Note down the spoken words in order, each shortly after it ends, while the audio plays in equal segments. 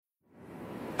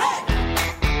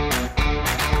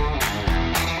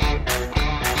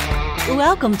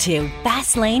Welcome to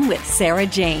Fast Lane with Sarah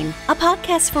Jane, a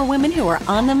podcast for women who are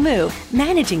on the move,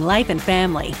 managing life and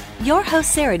family. Your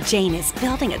host, Sarah Jane, is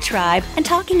building a tribe and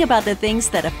talking about the things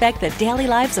that affect the daily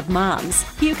lives of moms.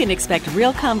 You can expect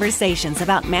real conversations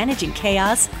about managing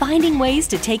chaos, finding ways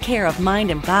to take care of mind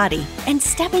and body, and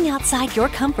stepping outside your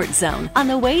comfort zone on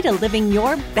the way to living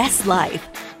your best life.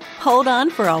 Hold on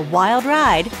for a wild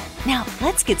ride. Now,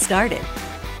 let's get started.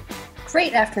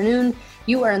 Great afternoon.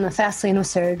 You are in the Fast Lane with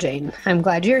Sarah Jane. I'm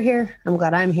glad you're here. I'm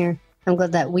glad I'm here. I'm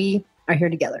glad that we are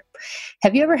here together.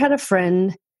 Have you ever had a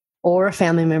friend or a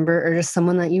family member or just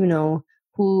someone that you know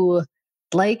who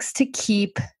likes to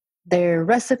keep their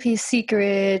recipes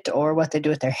secret or what they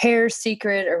do with their hair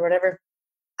secret or whatever?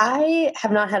 I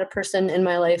have not had a person in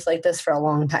my life like this for a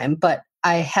long time, but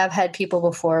I have had people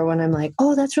before when I'm like,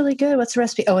 oh, that's really good. What's the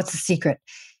recipe? Oh, it's a secret.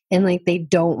 And like they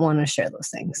don't want to share those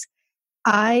things.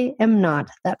 I am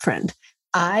not that friend.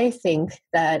 I think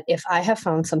that if I have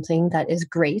found something that is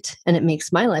great and it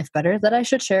makes my life better, that I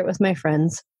should share it with my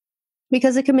friends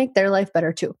because it can make their life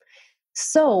better too.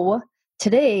 So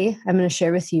today I'm going to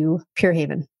share with you Pure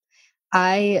Haven.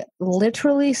 I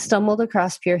literally stumbled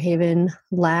across Pure Haven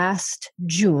last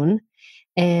June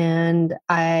and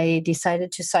I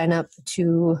decided to sign up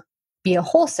to be a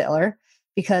wholesaler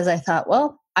because I thought,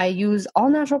 well, I use all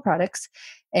natural products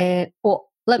and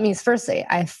let me first say,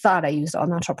 I thought I used all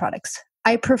natural products.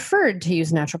 I preferred to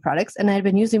use natural products, and I had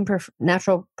been using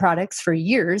natural products for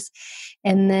years.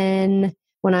 And then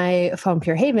when I found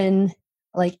Pure Haven,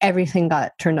 like everything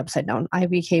got turned upside down. I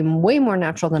became way more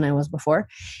natural than I was before,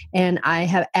 and I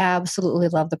have absolutely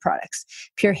loved the products.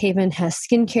 Pure Haven has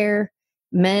skincare,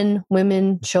 men,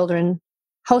 women, children,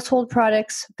 household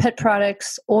products, pet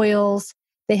products, oils.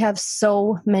 They have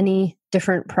so many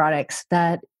different products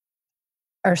that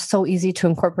are so easy to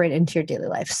incorporate into your daily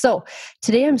life. So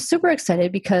today I'm super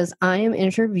excited because I am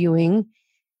interviewing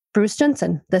Bruce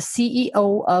Jensen, the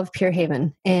CEO of Pure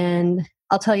Haven. And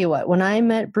I'll tell you what, when I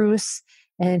met Bruce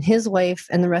and his wife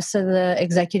and the rest of the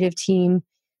executive team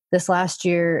this last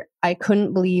year, I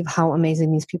couldn't believe how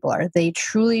amazing these people are. They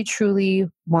truly, truly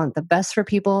want the best for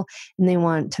people, and they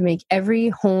want to make every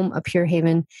home a Pure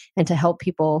Haven and to help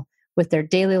people with their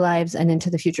daily lives and into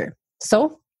the future.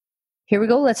 So here we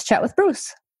go. Let's chat with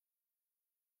Bruce.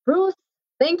 Bruce,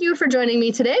 thank you for joining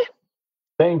me today.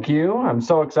 Thank you. I'm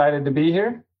so excited to be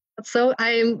here. So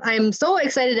I'm so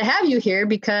excited to have you here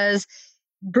because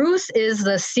Bruce is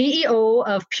the CEO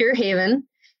of Pure Haven,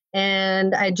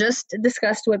 and I just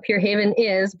discussed what Pure Haven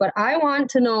is, but I want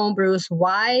to know, Bruce,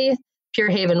 why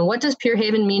Pure Haven? What does Pure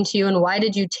Haven mean to you, and why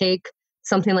did you take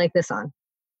something like this on?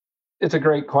 It's a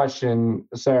great question,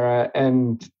 Sarah,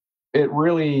 and it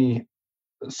really,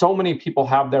 so many people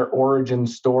have their origin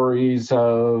stories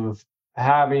of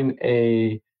having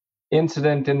a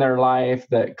incident in their life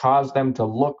that caused them to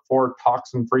look for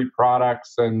toxin-free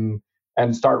products and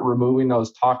start removing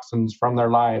those toxins from their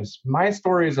lives. My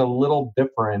story is a little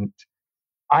different.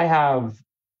 I have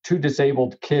 2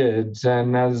 disabled kids,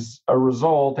 and as a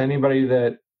result, anybody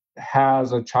that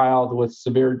has a child with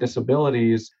severe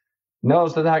disabilities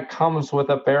knows that comes with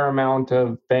a fair amount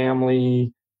of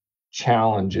family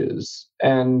challenges.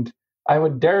 And I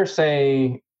would dare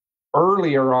say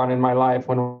earlier on in my life,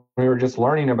 when we were just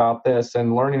learning about this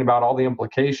and learning about all the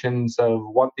implications of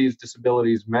what these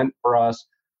disabilities meant for us,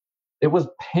 it was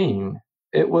pain.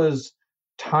 It was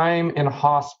time in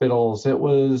hospitals. It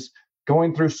was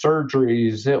going through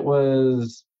surgeries. It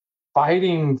was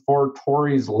fighting for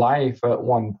Tori's life at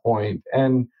one point.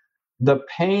 And the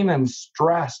pain and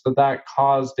stress that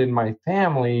caused in my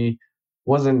family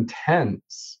was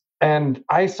intense. And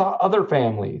I saw other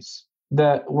families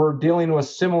that were dealing with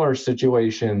similar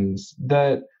situations,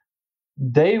 that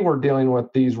they were dealing with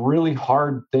these really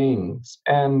hard things.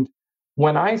 And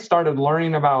when I started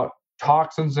learning about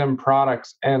toxins and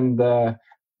products and the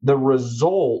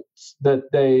results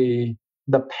that the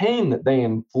pain that they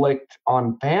inflict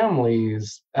on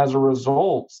families as a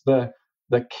result, the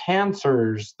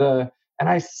cancers, and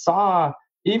I saw,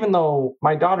 even though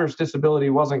my daughter's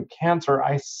disability wasn't cancer,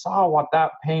 I saw what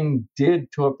that pain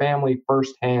did to a family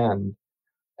firsthand.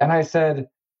 And I said,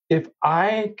 if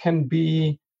I can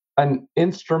be an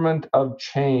instrument of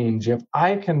change, if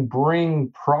I can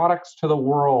bring products to the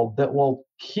world that will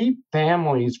keep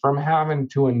families from having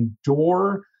to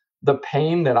endure the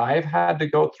pain that I've had to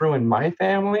go through in my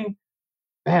family,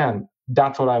 man,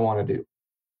 that's what I want to do.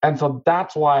 And so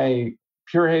that's why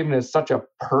Pure Haven is such a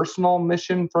personal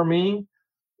mission for me,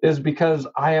 is because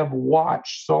I have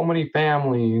watched so many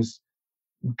families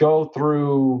go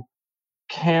through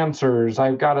cancers.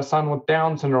 I've got a son with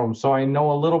Down syndrome, so I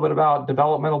know a little bit about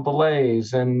developmental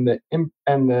delays and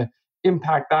the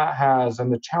impact that has,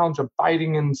 and the challenge of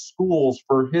fighting in schools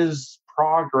for his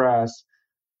progress.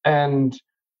 And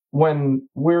when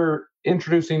we're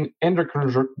introducing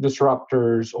endocrine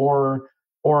disruptors or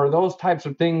those types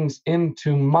of things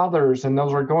into mothers, and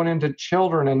those are going into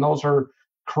children, and those are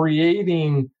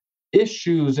creating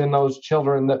issues in those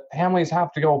children that families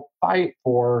have to go fight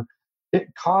for,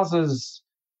 it causes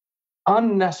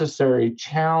unnecessary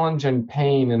challenge and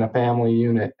pain in a family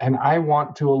unit. And I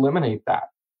want to eliminate that.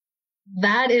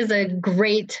 That is a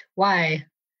great why.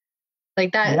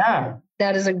 Like that. Yeah.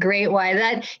 That is a great why.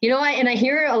 That, and I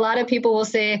hear a lot of people will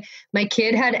say, my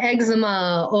kid had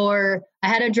eczema or I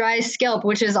had a dry scalp,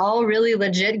 which is all really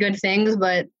legit good things,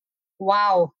 but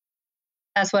wow,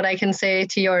 that's what I can say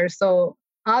to yours. So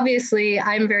obviously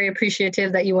I'm very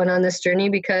appreciative that you went on this journey,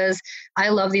 because I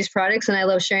love these products and I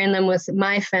love sharing them with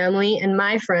my family and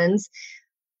my friends.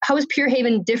 How is Pure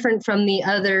Haven different from the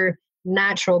other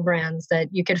natural brands that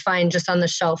you could find just on the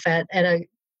shelf at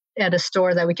a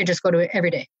store that we could just go to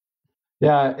every day?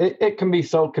 Yeah, it can be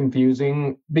so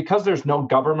confusing because there's no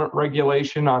government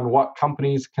regulation on what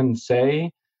companies can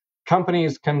say.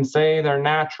 Companies can say they're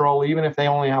natural even if they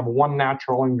only have one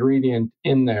natural ingredient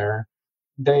in there.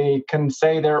 They can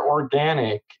say they're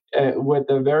organic with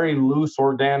a very loose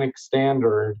organic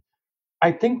standard.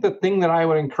 I think the thing that I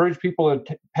would encourage people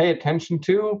to pay attention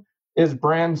to is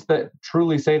brands that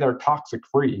truly say they're toxic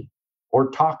free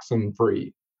or toxin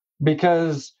free,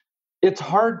 because it's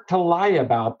hard to lie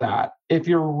about that. If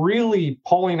you're really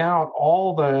pulling out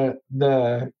all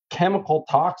the chemical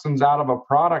toxins out of a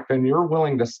product and you're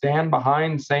willing to stand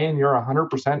behind saying you're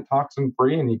 100% toxin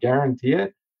free and you guarantee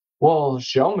it, well,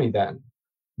 show me then.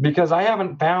 Because I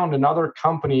haven't found another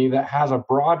company that has a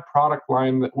broad product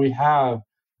line that we have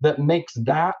that makes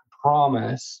that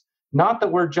promise. Not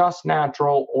that we're just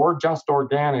natural or just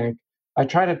organic. I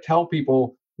try to tell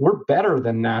people we're better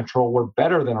than natural, we're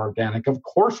better than organic. Of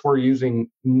course, we're using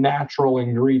natural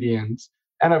ingredients.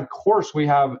 And of course, we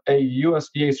have a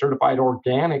USDA certified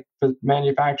organic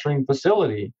manufacturing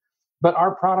facility. But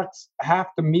our products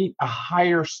have to meet a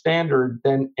higher standard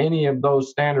than any of those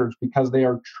standards because they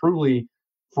are truly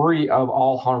free of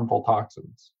all harmful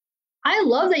toxins. I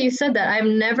love that you said that. I've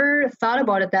never thought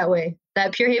about it that way,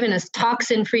 that Pure Haven is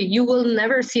toxin free. You will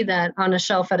never see that on a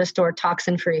shelf at a store,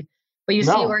 toxin free. But you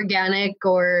see organic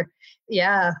or,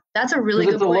 that's a really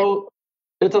good point.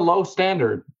 It's a low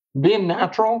standard. Being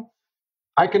natural,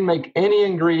 I can make any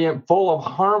ingredient full of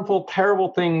harmful, terrible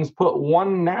things, put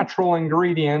one natural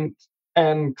ingredient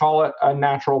and call it a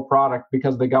natural product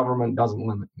because the government doesn't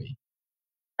limit me.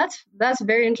 That's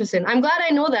very interesting. I'm glad I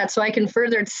know that so I can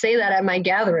further say that at my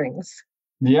gatherings.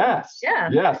 Yes. Yeah.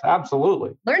 Yes,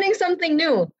 absolutely. Learning something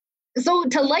new. So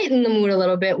to lighten the mood a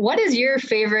little bit, what is your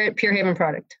favorite Pure Haven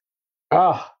product?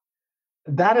 Oh,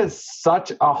 that is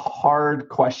such a hard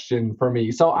question for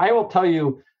me. So I will tell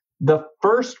you the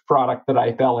first product that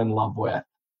I fell in love with,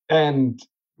 and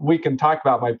we can talk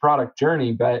about my product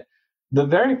journey, but the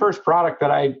very first product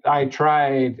that I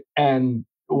tried and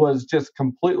was just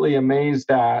completely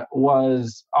amazed at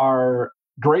was our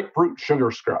grapefruit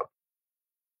sugar scrub.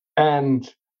 And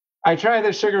I tried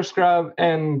the sugar scrub,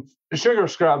 and sugar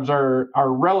scrubs are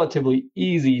relatively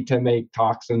easy to make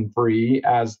toxin free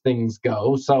as things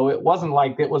go. So it wasn't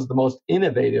like it was the most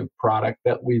innovative product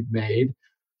that we've made,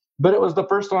 but it was the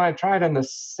first one I tried, and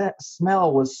the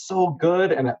smell was so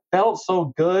good and it felt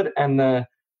so good. And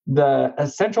the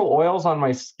essential oils on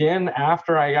my skin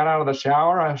after I got out of the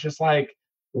shower, I was just like,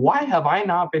 why have I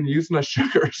not been using a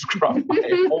sugar scrub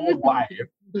my whole life?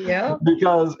 Yeah.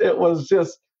 Because it was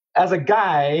just, as a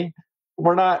guy,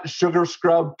 we're not sugar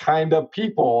scrub kind of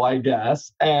people, I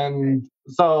guess. And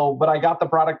so, but I got the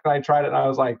product and I tried it and I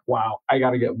was like, wow, I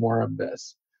got to get more of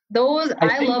this.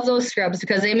 I love those scrubs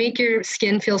because they make your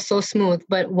skin feel so smooth.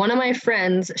 But one of my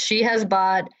friends, she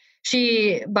bought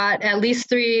at least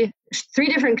three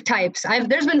different types.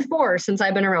 There's been 4 since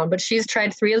I've been around, but she's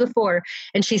tried 3 of the 4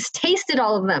 and she's tasted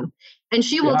all of them. And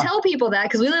she will tell people that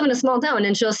because we live in a small town,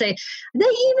 and she'll say, they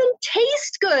even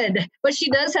taste good. But she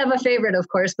does have a favorite, of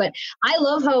course. But I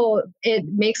love how it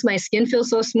makes my skin feel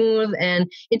so smooth, and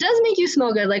it does make you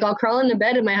smell good. Like I'll crawl into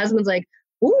bed and my husband's like,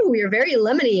 ooh, you're very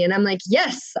lemony. And I'm like,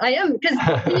 yes, I am. Because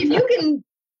if you can,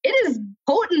 it is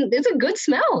potent. It's a good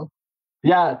smell.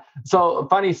 Yeah. So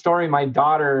funny story, my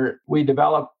daughter, we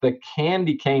developed the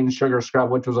candy cane sugar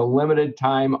scrub, which was a limited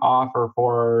time offer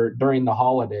for during the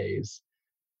holidays.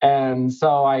 And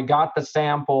so I got the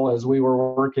sample as we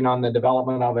were working on the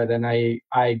development of it. And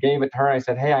I gave it to her. I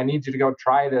said, hey, I need you to go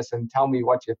try this and tell me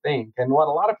what you think. And what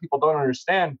a lot of people don't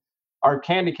understand, our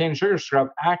candy cane sugar scrub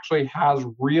actually has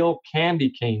real candy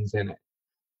canes in it.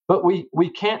 But we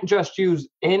can't just use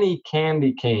any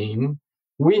candy cane.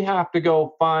 We have to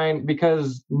go find,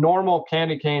 because normal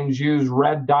candy canes use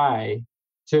red dye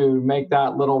to make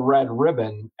that little red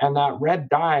ribbon, and that red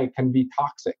dye can be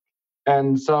toxic.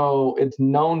 And so it's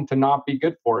known to not be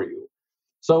good for you.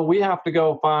 So we have to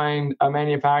go find a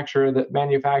manufacturer that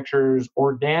manufactures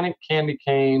organic candy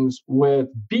canes with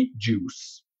beet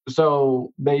juice.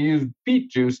 So they use beet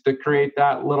juice to create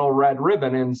that little red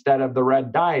ribbon instead of the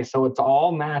red dye. So it's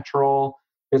all natural.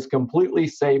 It's completely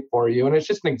safe for you. And it's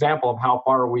just an example of how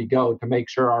far we go to make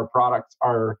sure our products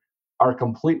are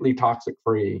completely toxic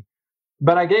free.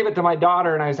 But I gave it to my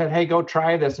daughter and I said, hey, go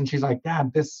try this. And she's like,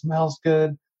 Dad, this smells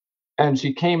good. And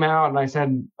she came out and I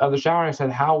said, of the shower, I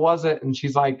said, how was it? And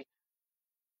she's like,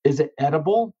 is it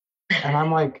edible? And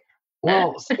I'm like,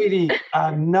 well, sweetie,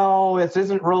 no, this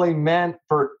isn't really meant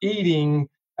for eating.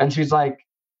 And she's like,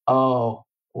 oh,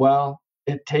 well,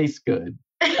 it tastes good.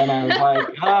 And I was like,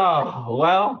 oh,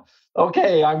 well,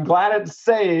 okay, I'm glad it's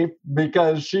safe,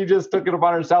 because she just took it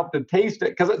upon herself to taste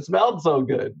it because it smelled so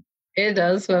good. It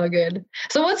does smell good.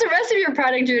 So what's the rest of your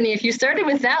product journey? If you started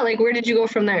with that, like, where did you go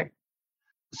from there?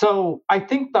 So I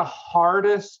think the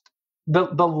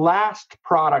last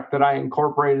product that I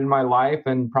incorporated in my life,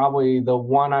 and probably the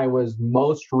one I was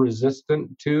most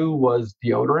resistant to, was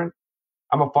deodorant.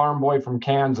 I'm a farm boy from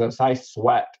Kansas. I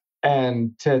sweat.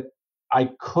 And I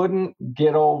couldn't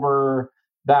get over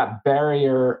that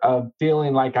barrier of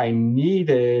feeling like I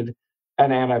needed an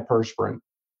antiperspirant.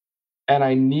 And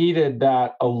I needed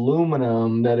that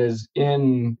aluminum that is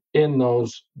in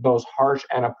those harsh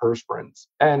antiperspirants.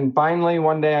 And finally,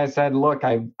 one day I said, look,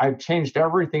 I've changed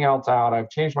everything else out. I've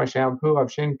changed my shampoo. I've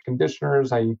changed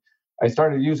conditioners. I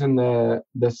started using the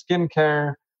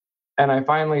skincare. And I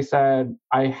finally said,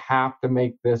 I have to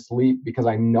make this leap because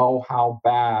I know how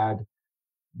bad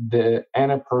the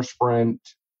antiperspirant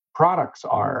products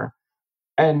are.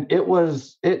 And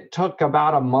it took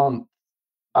about a month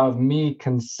of me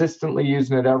consistently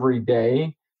using it every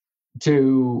day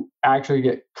to actually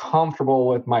get comfortable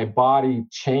with my body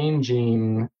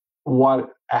changing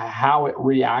how it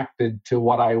reacted to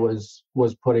what I was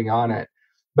putting on it.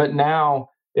 But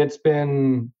now it's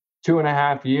been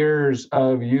 2.5 years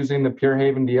of using the Pure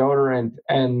Haven deodorant,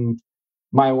 and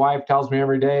my wife tells me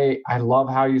every day, I love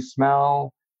how you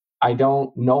smell.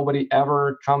 Nobody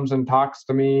ever comes and talks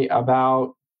to me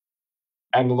about,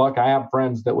 and look, I have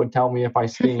friends that would tell me if I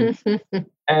stink.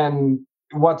 And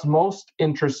what's most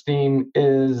interesting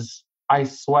is I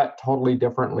sweat totally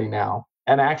differently now,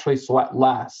 and I actually sweat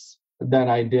less than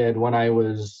I did when I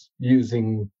was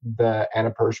using the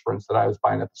antiperspirants that I was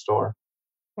buying at the store.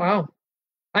 Wow.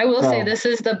 I will say this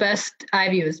is the best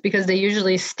I've used, because they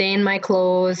usually stain my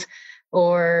clothes,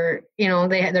 or,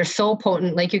 they're so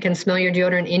potent, like you can smell your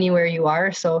deodorant anywhere you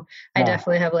are. So I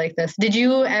definitely have like this. Did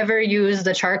you ever use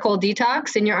the charcoal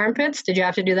detox in your armpits? Did you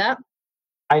have to do that?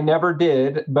 I never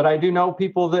did, but I do know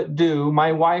people that do.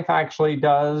 My wife actually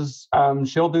does.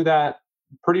 She'll do that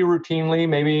pretty routinely.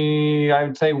 Maybe I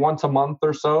would say once a month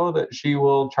or so, that she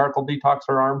will charcoal detox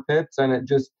her armpits, and it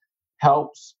just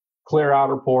helps clear out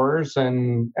her pores,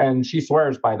 and she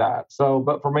swears by that. So,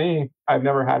 but for me, I've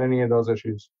never had any of those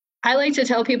issues. I like to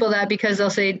tell people that, because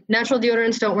they'll say natural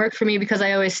deodorants don't work for me because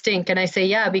I always stink. And I say,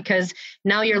 yeah, because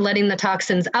now you're letting the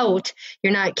toxins out.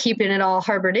 You're not keeping it all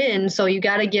harbored in. So you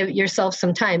got to give yourself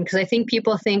some time, because I think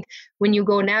people think when you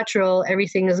go natural,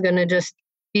 everything is going to just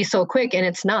be so quick, and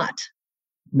it's not.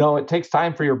 No, it takes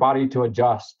time for your body to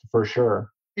adjust, for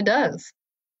sure. It does.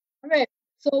 All right.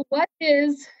 So what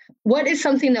is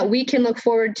something that we can look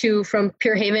forward to from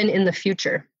Pure Haven in the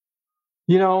future?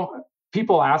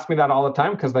 People ask me that all the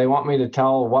time because they want me to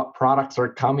tell what products are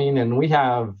coming, and we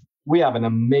have an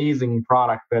amazing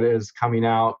product that is coming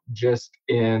out just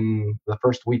in the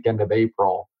first weekend of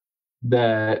April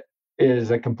that is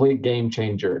a complete game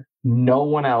changer. No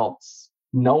one else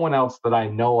that I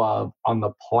know of on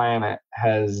the planet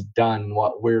has done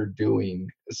what we're doing.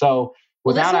 So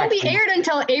this won't be aired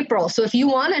until April. So if you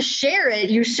want to share it,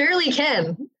 you surely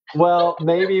can. Well,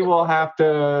 maybe we'll have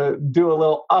to do a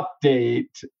little update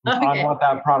on what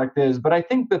that product is. But I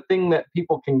think the thing that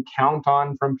people can count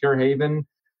on from Pure Haven,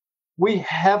 we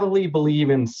heavily believe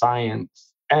in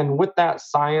science. And with that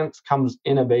science comes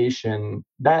innovation.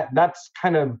 That's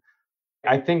kind of,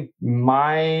 I think,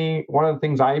 one of the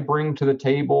things I bring to the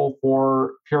table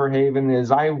for Pure Haven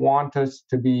is I want us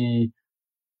to be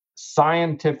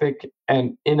scientific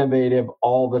and innovative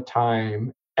all the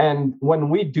time. And when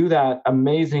we do that,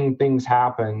 amazing things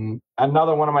happen.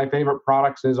 Another one of my favorite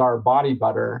products is our body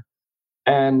butter.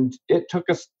 And it took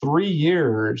us 3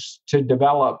 years to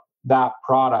develop that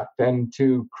product and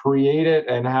to create it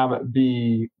and have it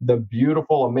be the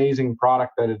beautiful, amazing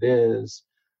product that it is.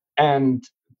 And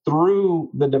through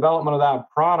the development of that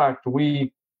product,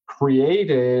 we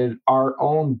created our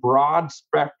own broad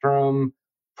spectrum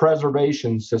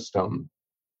preservation system.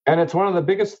 And it's one of the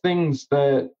biggest things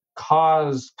that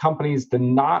cause companies to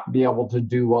not be able to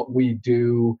do what we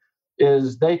do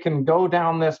is they can go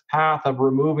down this path of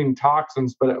removing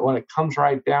toxins, but when it comes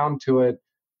right down to it,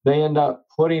 they end up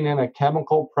putting in a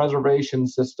chemical preservation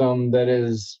system that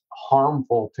is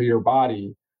harmful to your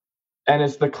body. And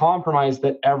it's the compromise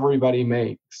that everybody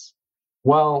makes.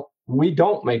 Well, we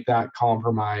don't make that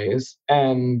compromise.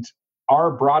 And our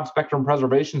broad spectrum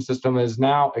preservation system has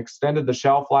now extended the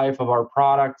shelf life of our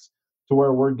products to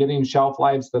where we're getting shelf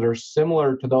lives that are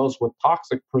similar to those with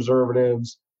toxic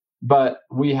preservatives, but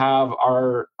we have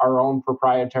our own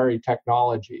proprietary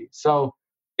technology. So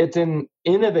it's in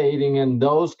innovating in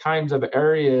those kinds of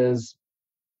areas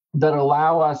that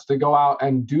allow us to go out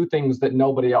and do things that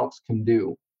nobody else can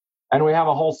do. And we have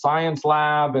a whole science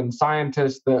lab and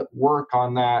scientists that work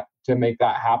on that to make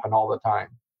that happen all the time.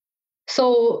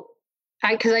 So,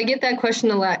 because I get that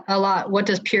question a lot, what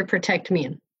does Pure Protect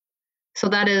mean? So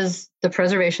that is the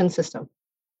preservation system.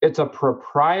 It's a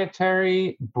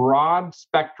proprietary broad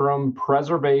spectrum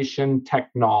preservation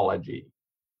technology.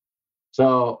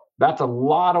 So that's a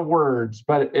lot of words,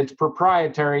 but it's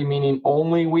proprietary, meaning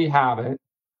only we have it.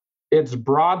 It's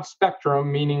broad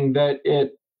spectrum, meaning that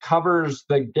it covers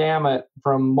the gamut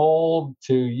from mold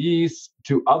to yeast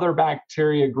to other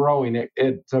bacteria growing.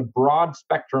 It's a broad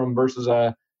spectrum versus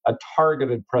a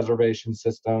targeted preservation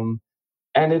system.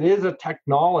 And it is a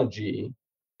technology.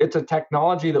 It's a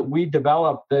technology that we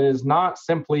developed that is not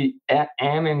simply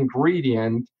an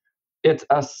ingredient. It's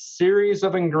a series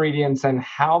of ingredients and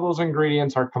how those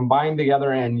ingredients are combined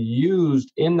together and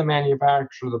used in the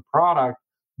manufacture of the product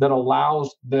that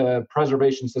allows the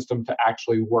preservation system to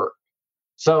actually work.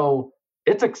 So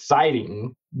it's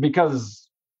exciting because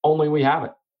only we have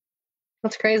it.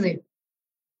 That's crazy.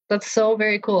 That's so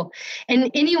very cool.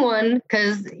 And anyone,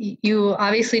 because you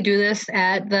obviously do this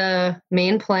at the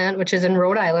main plant, which is in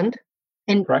Rhode Island,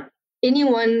 and correct.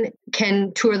 Anyone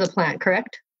can tour the plant,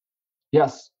 correct?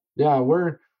 Yes. Yeah,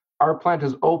 our plant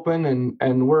is open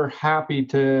and we're happy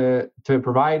to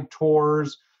provide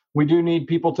tours. We do need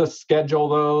people to schedule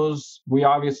those. We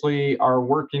obviously are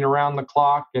working around the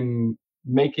clock and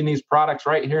making these products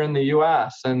right here in the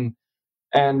US.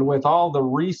 And with all the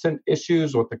recent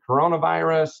issues with the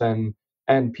coronavirus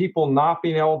and people not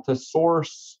being able to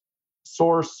source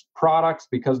products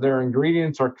because their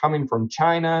ingredients are coming from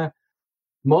China,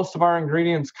 most of our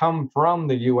ingredients come from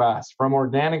the US, from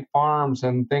organic farms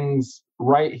and things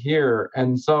right here.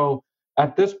 And so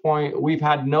at this point, we've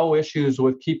had no issues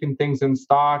with keeping things in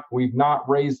stock. We've not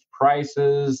raised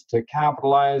prices to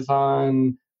capitalize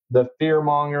on the fear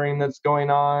mongering that's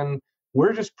going on.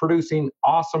 We're just producing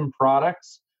awesome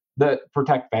products that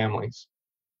protect families.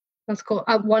 That's cool.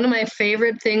 One of my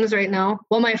favorite things right now,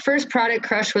 well, my first product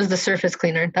crush was the surface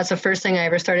cleaner. That's the first thing I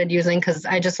ever started using because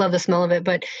I just love the smell of it.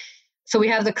 But so we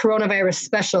have the coronavirus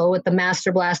special with the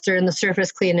Master Blaster and the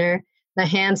surface cleaner, the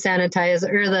hand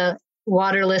sanitizer or the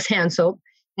waterless hand soap,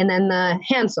 and then the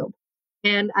hand soap.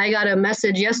 And I got a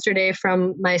message yesterday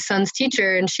from my son's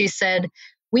teacher, and she said,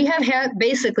 we have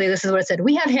basically, this is what it said.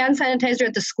 We have hand sanitizer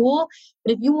at the school,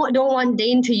 but if you don't want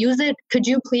Dane to use it, could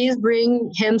you please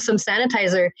bring him some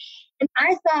sanitizer? And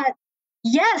I thought,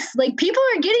 yes, like people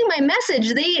are getting my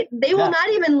message. They will not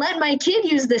even let my kid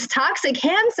use this toxic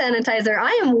hand sanitizer.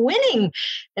 I am winning.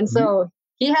 And so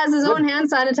he has his own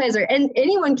hand sanitizer, and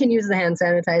anyone can use the hand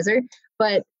sanitizer.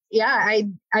 But yeah,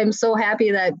 I'm so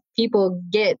happy that people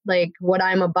get like what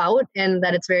I'm about and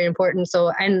that it's very important.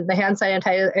 So, and the hand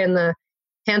sanitizer and the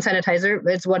hand sanitizer,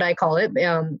 it's what I call it,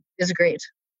 is great.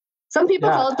 Some people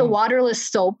call it the waterless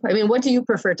soap. I mean, what do you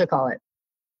prefer to call it?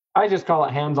 I just call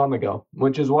it hands on the go,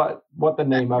 which is what the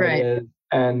name of it is.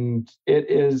 And it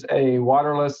is a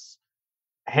waterless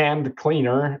hand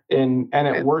cleaner and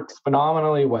it works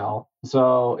phenomenally well.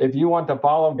 So if you want to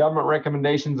follow government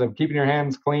recommendations of keeping your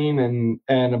hands clean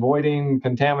and avoiding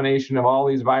contamination of all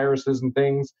these viruses and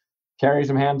things, carry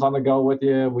some hands on the go with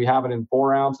you. We have it in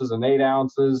 4 ounces and 8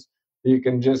 ounces. You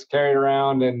can just carry it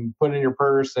around and put it in your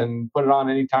purse and put it on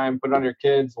anytime, put it on your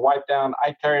kids, wipe down.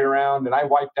 I carry it around and I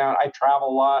wipe down. I travel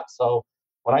a lot. So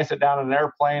when I sit down in an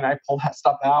airplane, I pull that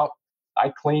stuff out.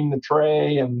 I clean the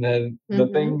tray and the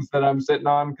things that I'm sitting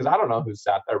on because I don't know who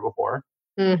sat there before.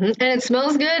 Mm-hmm. And it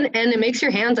smells good and it makes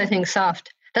your hands, I think,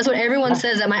 soft. That's what everyone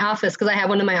says at my office because I have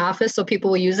one in my office so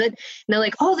people will use it. And they're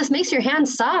like, oh, this makes your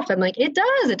hands soft. I'm like, it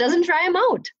does. It doesn't dry them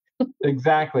out.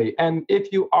 Exactly. And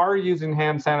if you are using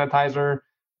hand sanitizer,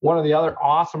 one of the other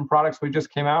awesome products we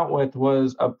just came out with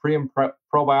was a pre and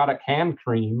probiotic hand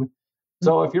cream.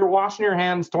 So if you're washing your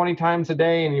hands 20 times a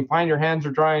day and you find your hands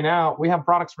are drying out, we have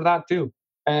products for that too.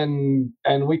 And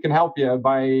we can help you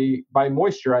by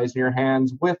moisturizing your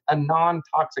hands with a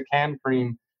non-toxic hand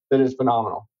cream that is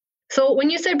phenomenal. So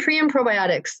when you said pre and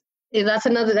probiotics, that's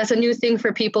a new thing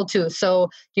for people too. So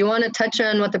do you want to touch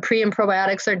on what the pre and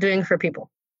probiotics are doing for people?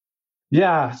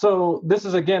 Yeah. So this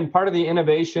is again part of the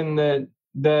innovation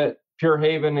that Pure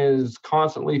Haven is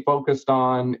constantly focused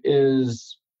on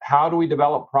is how do we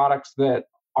develop products that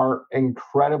are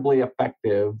incredibly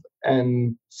effective?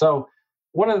 And so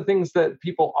one of the things that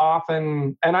people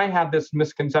often, and I had this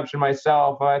misconception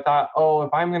myself, I thought, oh,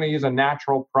 if I'm going to use a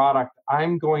natural product,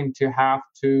 I'm going to have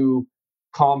to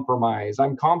compromise.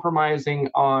 I'm compromising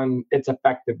on its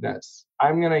effectiveness.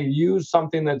 I'm going to use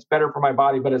something that's better for my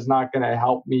body, but it's not going to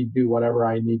help me do whatever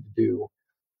I need to do.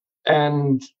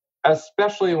 And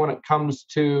especially when it comes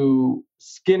to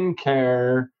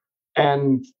skincare,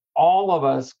 and all of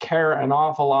us care an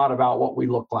awful lot about what we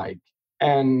look like.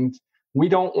 And we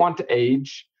don't want to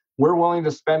age. We're willing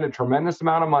to spend a tremendous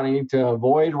amount of money to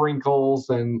avoid wrinkles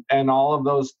and all of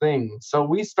those things. So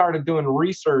we started doing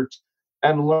research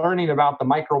and learning about the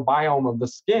microbiome of the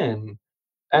skin.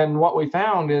 And what we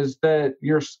found is that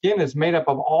your skin is made up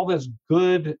of all this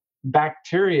good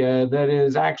bacteria that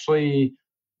is actually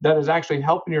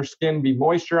helping your skin be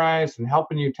moisturized and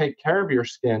helping you take care of your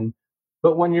skin.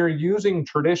 But when you're using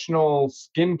traditional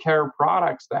skincare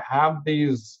products that have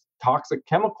these toxic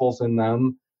chemicals in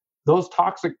them, those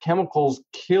toxic chemicals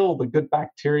kill the good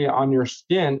bacteria on your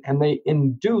skin and they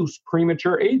induce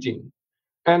premature aging.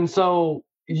 And so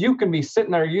you can be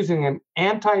sitting there using an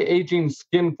anti-aging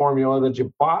skin formula that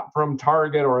you bought from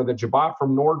Target or that you bought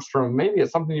from Nordstrom. Maybe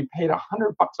it's something you paid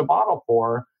 $100 a bottle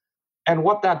for. And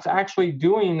what that's actually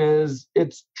doing is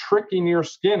it's tricking your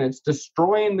skin. It's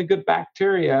destroying the good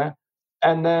bacteria.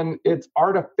 And then it's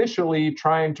artificially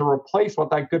trying to replace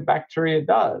what that good bacteria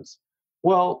does.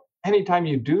 Well, anytime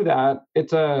you do that,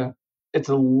 it's a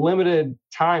limited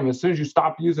time. As soon as you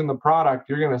stop using the product,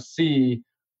 you're going to see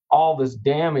all this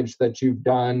damage that you've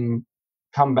done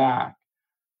come back.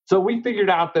 So we figured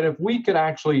out that if we could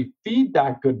actually feed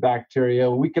that good bacteria,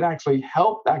 we could actually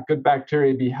help that good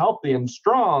bacteria be healthy and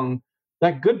strong.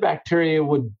 That good bacteria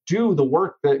would do the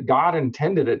work that God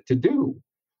intended it to do.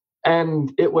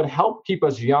 And it would help keep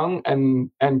us young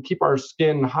and keep our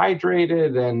skin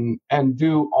hydrated and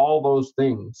do all those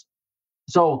things.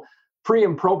 So pre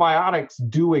and probiotics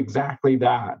do exactly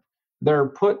that. They're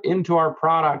put into our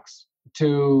products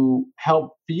to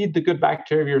help feed the good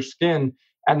bacteria of your skin,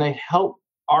 and they help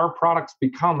our products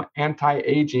become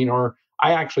anti-aging, or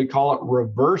I actually call it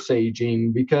reverse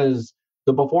aging, because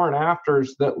the before and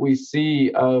afters that we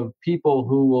see of people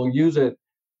who will use it,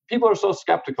 people are so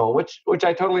skeptical, which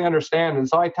I totally understand. And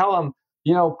so I tell them,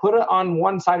 put it on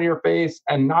one side of your face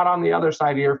and not on the other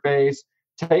side of your face.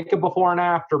 Take a before and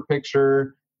after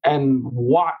picture and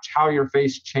watch how your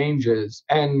face changes.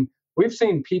 And we've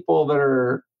seen people that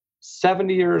are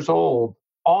 70 years old,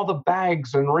 all the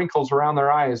bags and wrinkles around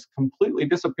their eyes completely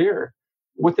disappear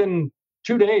within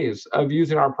 2 days of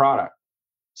using our product.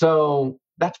 So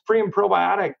that's pre and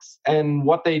probiotics and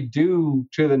what they do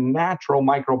to the natural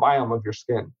microbiome of your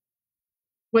skin.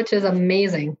 Which is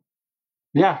amazing.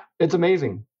 Yeah, it's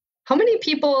amazing. How many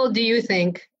people do you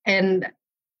think,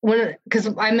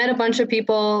 because I met a bunch of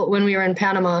people when we were in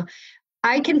Panama,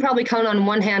 I can probably count on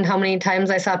one hand how many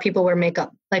times I saw people wear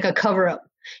makeup, like a cover up.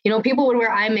 People would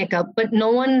wear eye makeup, but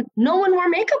no one wore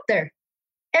makeup there.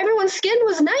 Everyone's skin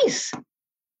was nice.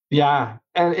 Yeah.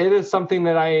 And it is something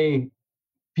that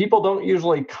people don't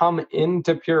usually come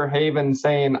into Pure Haven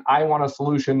saying, I want a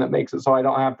solution that makes it so I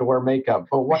don't have to wear makeup.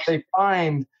 But what they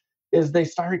find is they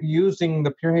start using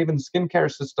the Pure Haven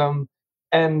skincare system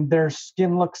and their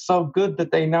skin looks so good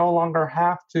that they no longer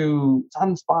have to.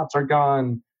 Sunspots are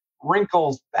gone,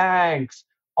 wrinkles, bags,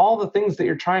 all the things that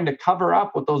you're trying to cover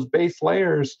up with those base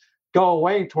layers go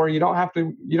away to where you don't have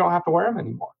to wear them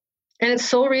anymore. And it's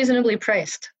so reasonably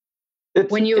priced.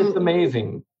 It's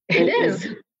amazing. It is.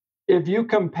 If you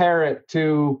compare it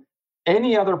to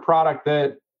any other product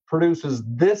that produces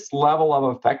this level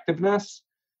of effectiveness,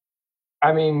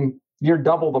 I mean, you're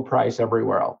double the price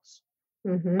everywhere else,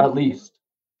 at least.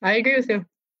 I agree with you.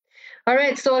 All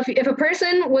right. So if a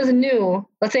person was new,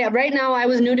 let's say right now I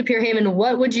was new to Pure Haven,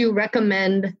 what would you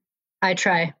recommend I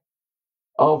try?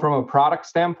 Oh, from a product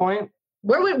standpoint?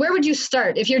 Where would you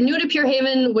start? If you're new to Pure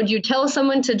Haven, would you tell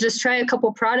someone to just try a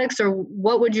couple products, or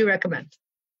what would you recommend?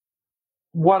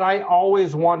 What I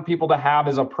always want people to have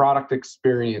is a product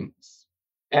experience.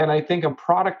 And I think a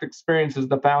product experience is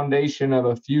the foundation of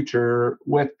a future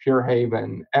with Pure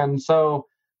Haven. And so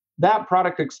that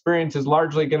product experience is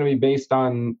largely going to be based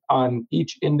on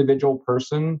each individual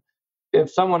person.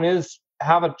 If someone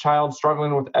have a child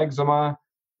struggling with eczema,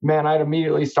 man, I'd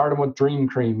immediately start them with Dream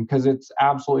Cream because it's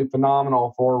absolutely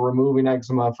phenomenal for removing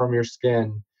eczema from your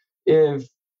skin. If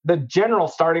the general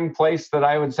starting place that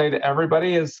I would say to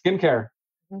everybody is skincare.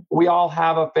 We all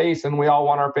have a face and we all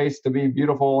want our face to be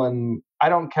beautiful. And I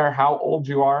don't care how old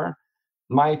you are.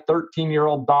 My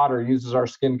 13-year-old daughter uses our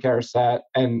skincare set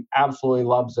and absolutely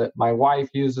loves it. My wife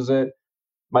uses it.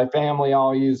 My family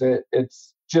all use it.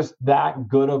 It's just that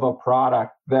good of a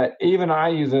product that even I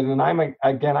use it. And I'm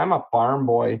a farm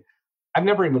boy. I've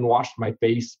never even washed my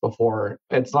face before.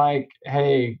 It's like,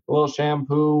 hey, a little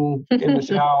shampoo in the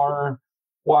shower,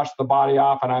 wash the body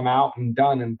off, and I'm out and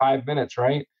done in 5 minutes,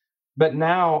 right? But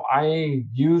now I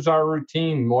use our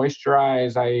routine,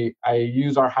 moisturize. I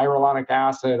use our hyaluronic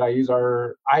acid. I use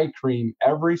our eye cream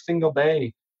every single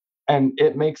day, and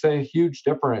it makes a huge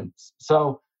difference.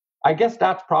 So I guess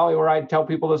that's probably where I'd tell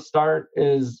people to start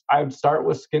is I'd start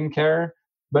with skincare.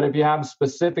 But if you have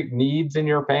specific needs in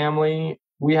your family,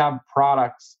 we have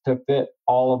products to fit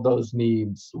all of those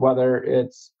needs, whether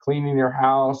it's cleaning your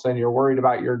house and you're worried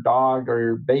about your dog or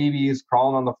your babies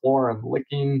crawling on the floor and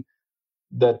licking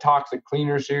the toxic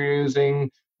cleaners you're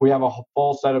using. We have a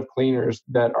full set of cleaners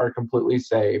that are completely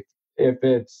safe. If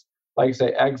it's, like I say,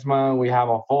 eczema, we have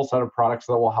a full set of products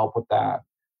that will help with that.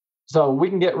 So we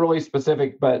can get really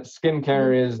specific, but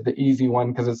skincare is the easy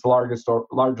one because it's the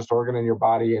largest organ in your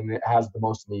body and it has the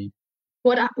most need.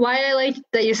 Why I like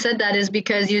that you said that is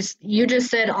because you just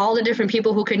said all the different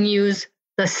people who can use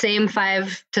the same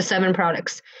 5 to 7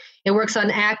 products. It works on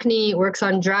acne, it works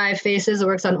on dry faces, it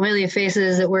works on oily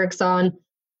faces, it works on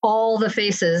all the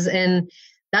faces. And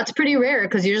that's pretty rare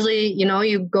because usually,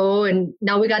 you go and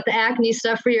now we got the acne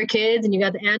stuff for your kids and you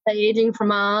got the anti-aging for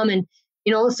mom. And,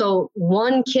 so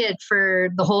one kit for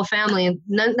the whole family. And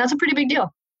that's a pretty big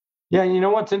deal. Yeah. You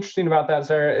know what's interesting about that,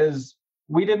 Sarah, is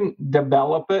we didn't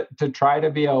develop it to try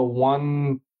to be a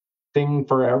one thing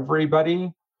for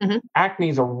everybody. Mm-hmm. Acne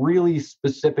is a really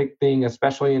specific thing,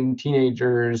 especially in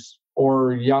teenagers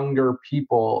or younger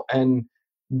people. And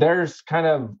there's kind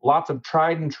of lots of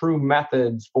tried and true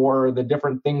methods for the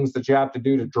different things that you have to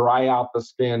do to dry out the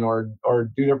skin or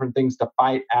do different things to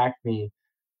fight acne.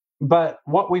 But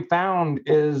what we found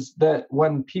is that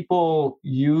when people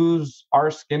use our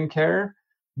skincare,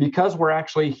 because we're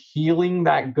actually healing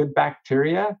that good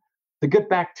bacteria, the good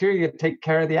bacteria take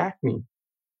care of the acne.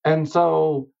 And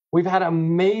so we've had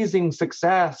amazing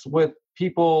success with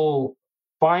people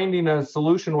finding a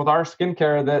solution with our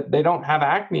skincare that they don't have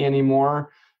acne anymore.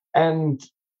 And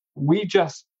we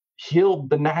just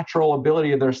healed the natural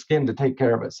ability of their skin to take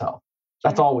care of itself.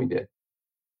 That's all we did.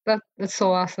 That's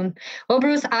so awesome. Well,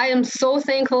 Bruce, I am so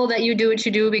thankful that you do what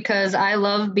you do because I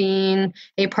love being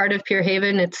a part of Pure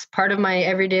Haven. It's part of my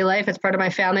everyday life. It's part of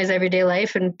my family's everyday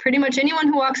life. And pretty much anyone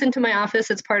who walks into my office,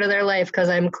 it's part of their life because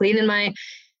I'm cleaning my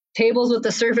tables with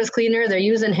the surface cleaner. They're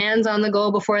using hands on the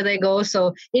go before they go.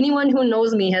 So anyone who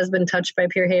knows me has been touched by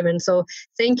Pure Haven. So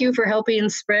thank you for helping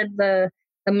spread the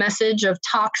message of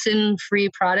toxin-free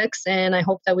products. And I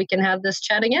hope that we can have this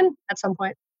chat again at some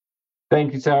point.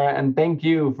 Thank you, Sarah. And thank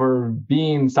you for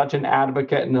being such an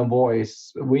advocate and a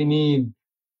voice. We need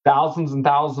thousands and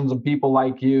thousands of people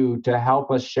like you to help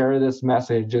us share this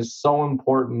message. It's so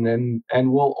important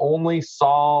and will only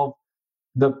solve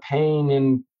the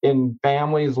pain in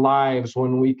families' lives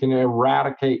when we can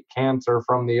eradicate cancer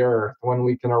from the earth, when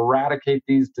we can eradicate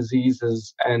these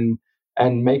diseases and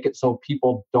make it so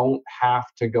people don't have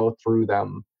to go through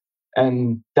them.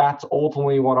 And that's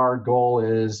ultimately what our goal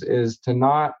is to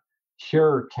not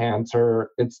cure cancer.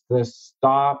 It's to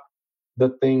stop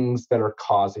the things that are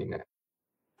causing it.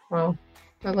 Wow.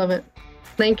 I love it.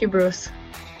 Thank you, Bruce.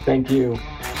 Thank you.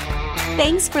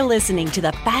 Thanks for listening to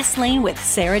the Fast Lane with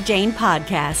Sarah Jane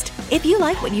podcast. If you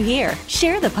like what you hear,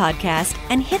 share the podcast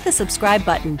and hit the subscribe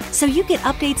button so you get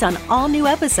updates on all new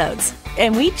episodes.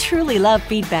 And we truly love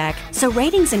feedback, so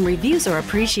ratings and reviews are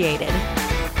appreciated.